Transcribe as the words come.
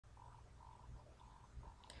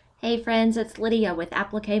Hey friends, it's Lydia with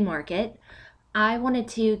Applique Market. I wanted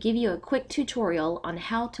to give you a quick tutorial on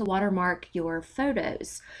how to watermark your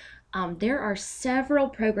photos. There are several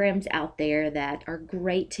programs out there that are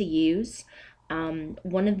great to use.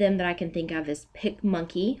 One of them that I can think of is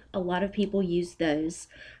PicMonkey. A lot of people use those.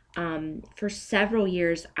 For several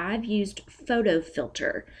years, I've used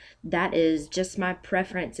PhotoFiltre. That is just my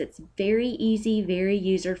preference. It's very easy, very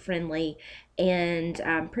user-friendly, and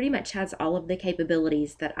pretty much has all of the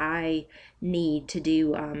capabilities that I need to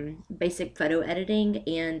do basic photo editing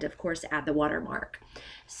and, of course, add the watermark.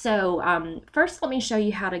 So first, let me show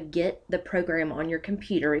you how to get the program on your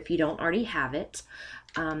computer if you don't already have it.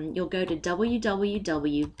 You'll go to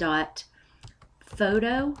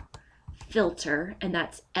www.photofiltre, and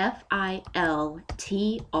that's FILTRE.com.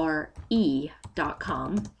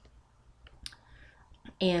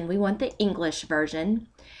 And we want the English version.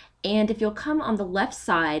 And if you'll come on the left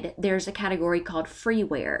side, there's a category called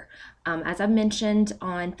freeware. As I mentioned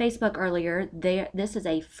on Facebook earlier, this is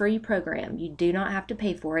a free program. You do not have to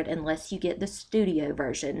pay for it unless you get the Studio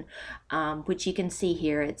version, which you can see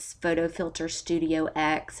here. It's PhotoFiltre Studio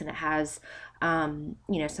X, and it has some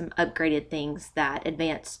upgraded things that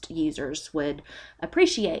advanced users would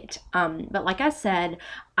appreciate. But like I said,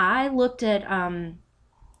 I looked at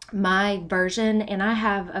my version, and I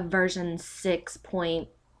have a version 6 point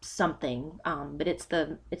something, but it's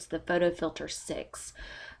the PhotoFiltre 6.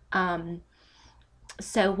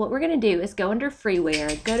 So what we're going to do is go under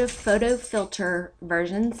freeware, go to PhotoFiltre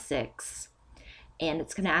version 6, and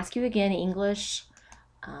it's going to ask you again English.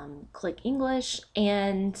 Click English,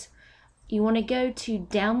 and you want to go to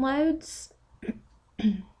downloads,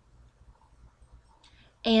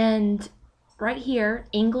 and right here,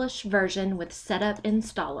 English version with setup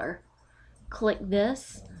installer. Click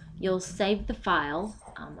this. You'll save the file.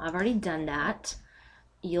 I've already done that.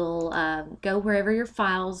 You'll go wherever your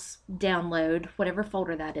files download, whatever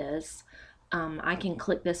folder that is. I can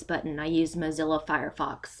click this button. I use Mozilla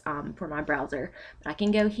Firefox for my browser. But I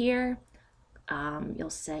can go here.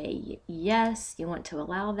 You'll say yes, you want to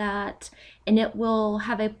allow that, and it will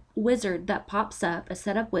have a wizard that pops up, a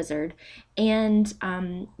setup wizard, and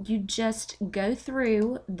you just go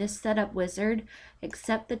through this setup wizard,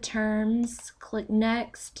 accept the terms, click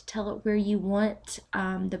next, tell it where you want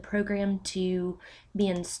the program to be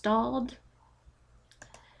installed,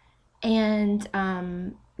 and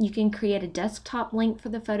you can create a desktop link for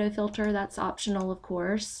the PhotoFiltre. That's optional, of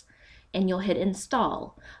course, and you'll hit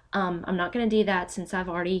install. I'm not going to do that since I've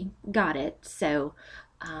already got it, so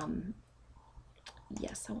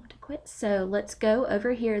yes, I want to quit. So let's go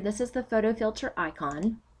over here. This is the PhotoFiltre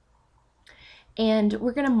icon, and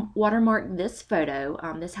we're going to watermark this photo.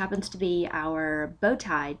 This happens to be our bow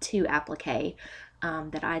tie to Applique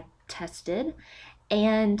that I tested,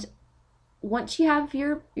 and once you have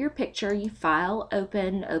your picture, you file,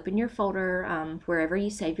 open your folder wherever you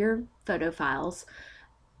save your photo files,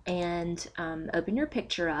 and open your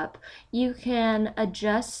picture up. You can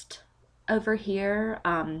adjust over here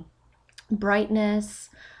brightness,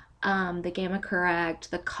 the gamma correct,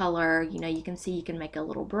 the color. You can see you can make it a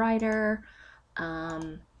little brighter.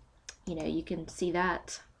 You can see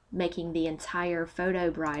that making the entire photo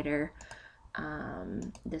brighter.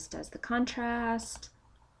 This does the contrast.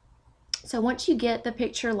 So once you get the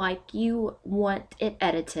picture like you want it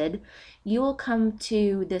edited, you will come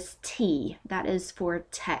to this T, that is for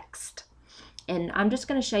text. And I'm just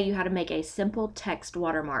going to show you how to make a simple text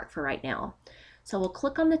watermark for right now. So we'll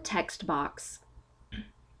click on the text box,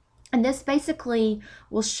 and this basically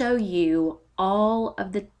will show you all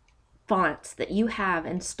of the fonts that you have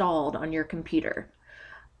installed on your computer.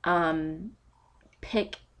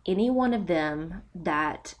 Pick any one of them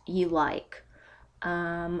that you like.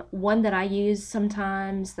 One that I use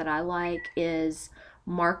sometimes that I like is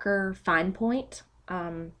Marker Fine Point.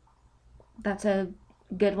 That's a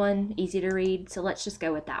good one, easy to read, so let's just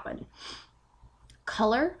go with that one.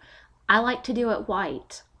 Color, I like to do it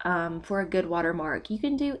white for a good watermark. You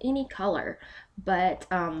can do any color, but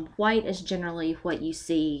white is generally what you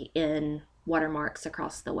see in watermarks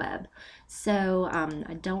across the web. So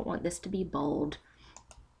I don't want this to be bold.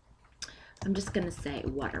 I'm just going to say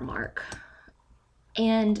watermark.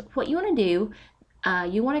 And what you want to do,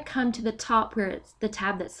 you want to come to the top where it's the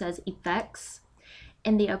tab that says Effects,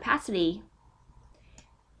 and the opacity,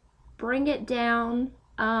 bring it down.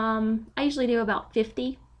 I usually do about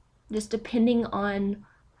 50, just depending on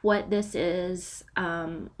what this is.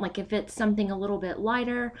 Like if it's something a little bit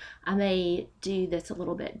lighter, I may do this a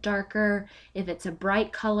little bit darker. If it's a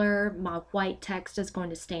bright color, my white text is going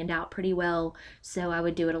to stand out pretty well, so I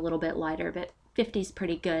would do it a little bit lighter, but 50 is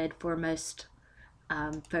pretty good for most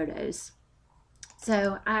photos.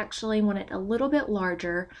 So I actually want it a little bit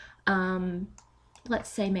larger. Let's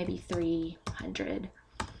say maybe 300.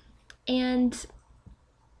 And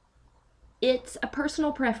it's a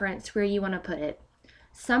personal preference where you want to put it.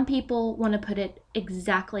 Some people want to put it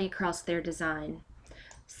exactly across their design.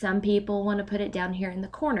 Some people want to put it down here in the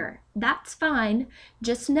corner. That's fine.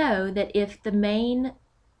 Just know that if the main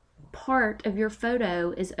part of your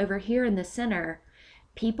photo is over here in the center,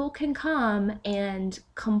 people can come and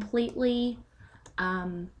completely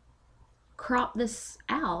crop this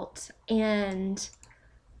out and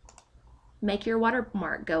make your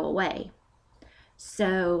watermark go away.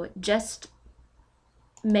 So just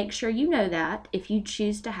make sure you know that if you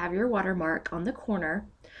choose to have your watermark on the corner.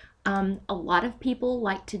 A lot of people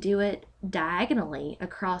like to do it diagonally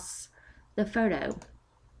across the photo.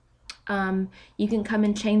 You can come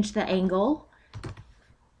and change the angle.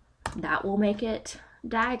 That will make it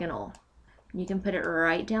diagonal. You can put it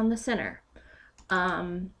right down the center.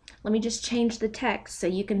 Let me just change the text so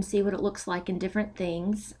you can see what it looks like in different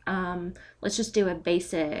things. Let's just do a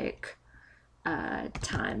basic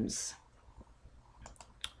times.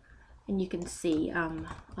 And you can see,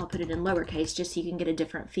 I'll put it in lowercase just so you can get a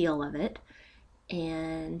different feel of it.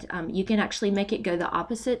 And you can actually make it go the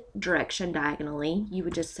opposite direction diagonally. You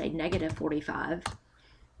would just say -45.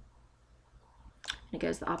 And it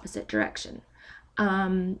goes the opposite direction.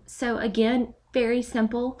 So again, very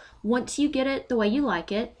simple. Once you get it the way you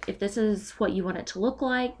like it, if this is what you want it to look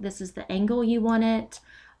like, this is the angle you want it.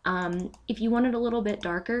 If you want it a little bit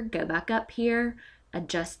darker, go back up here,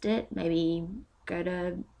 adjust it, maybe go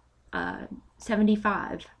to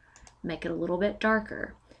 75, make it a little bit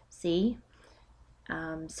darker. See?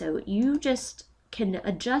 So you just can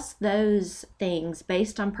adjust those things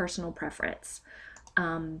based on personal preference.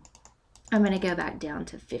 I'm going to go back down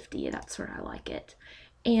to 50. That's where I like it.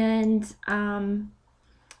 And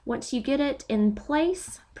once you get it in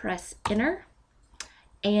place, press Enter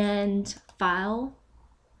and File,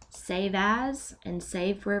 Save As, and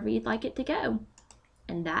save wherever you'd like it to go.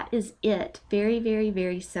 And that is it. Very, very,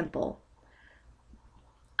 very simple.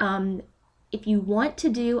 If you want to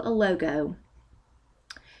do a logo,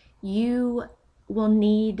 you will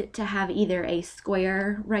need to have either a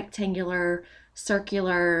square, rectangular,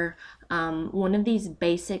 circular, one of these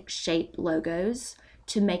basic shape logos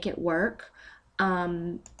to make it work. I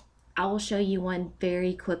will show you one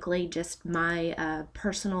very quickly, just my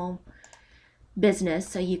personal business,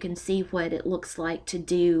 so you can see what it looks like to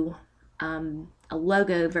do a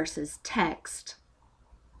logo versus text.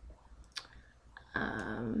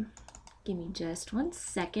 Give me just 1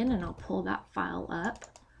 second and I'll pull that file up.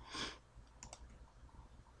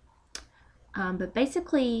 But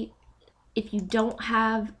basically, if you don't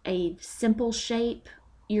have a simple shape,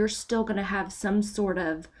 you're still going to have some sort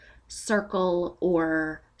of circle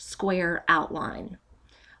or square outline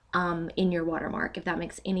in your watermark, if that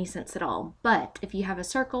makes any sense at all. But if you have a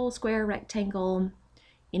circle, square, rectangle,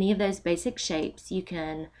 any of those basic shapes, you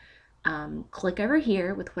can click over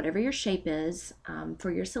here with whatever your shape is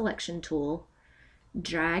for your selection tool,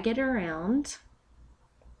 drag it around.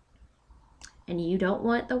 And you don't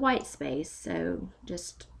want the white space, so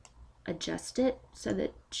just adjust it so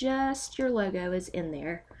that just your logo is in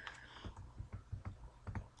there.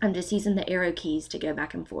 I'm just using the arrow keys to go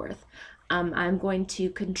back and forth. I'm going to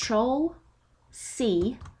Control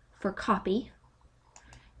C for copy,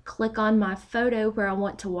 click on my photo where I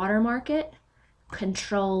want to watermark it,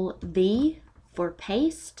 Control V for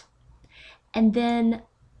paste, and then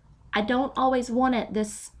I don't always want it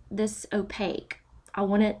this opaque. I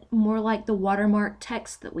want it more like the watermark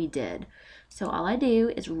text that we did. So all I do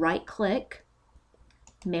is right click,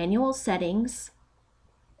 manual settings.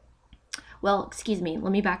 Well, excuse me,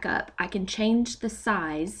 let me back up. I can change the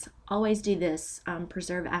size. Always do this,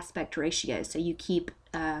 preserve aspect ratio, so you keep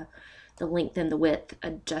the length and the width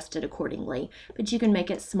adjusted accordingly. But you can make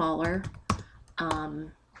it smaller.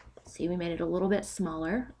 See, we made it a little bit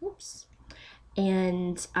smaller. Oops.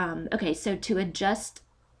 And okay, so to adjust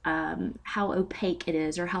how opaque it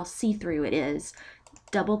is or how see-through it is,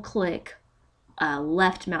 double click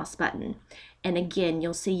left mouse button, and again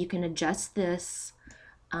you'll see you can adjust this.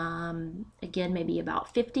 Again, maybe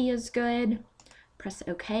about 50 is good. Press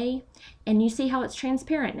OK, and you see how it's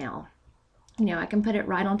transparent now. You know, I can put it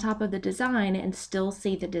right on top of the design and still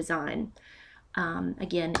see the design.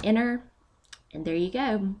 Again, Enter, and there you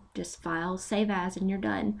go. Just File, Save As, and you're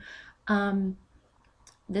done.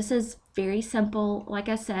 This is very simple. Like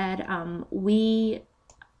I said, we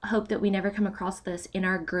hope that we never come across this in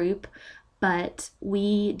our group, but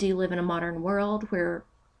we do live in a modern world where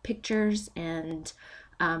pictures and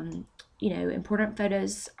you know, important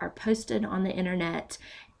photos are posted on the internet,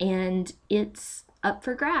 and it's up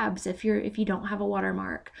for grabs if you don't have a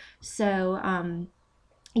watermark. So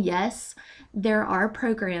yes, there are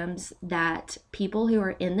programs that people who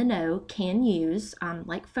are in the know can use,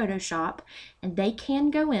 like Photoshop, and they can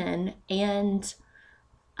go in and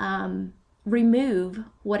remove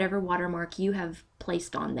whatever watermark you have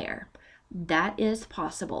placed on there. That is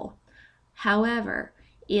possible. However,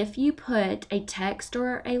 if you put a text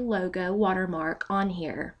or a logo watermark on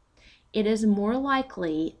here, it is more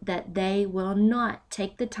likely that they will not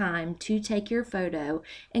take the time to take your photo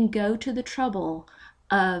and go to the trouble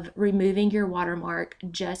of removing your watermark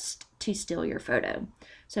just to steal your photo.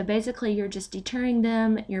 So basically, you're just deterring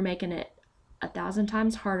them, you're making it 1,000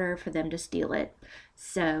 times harder for them to steal it.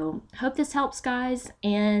 So hope this helps, guys,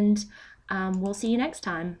 and we'll see you next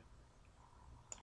time.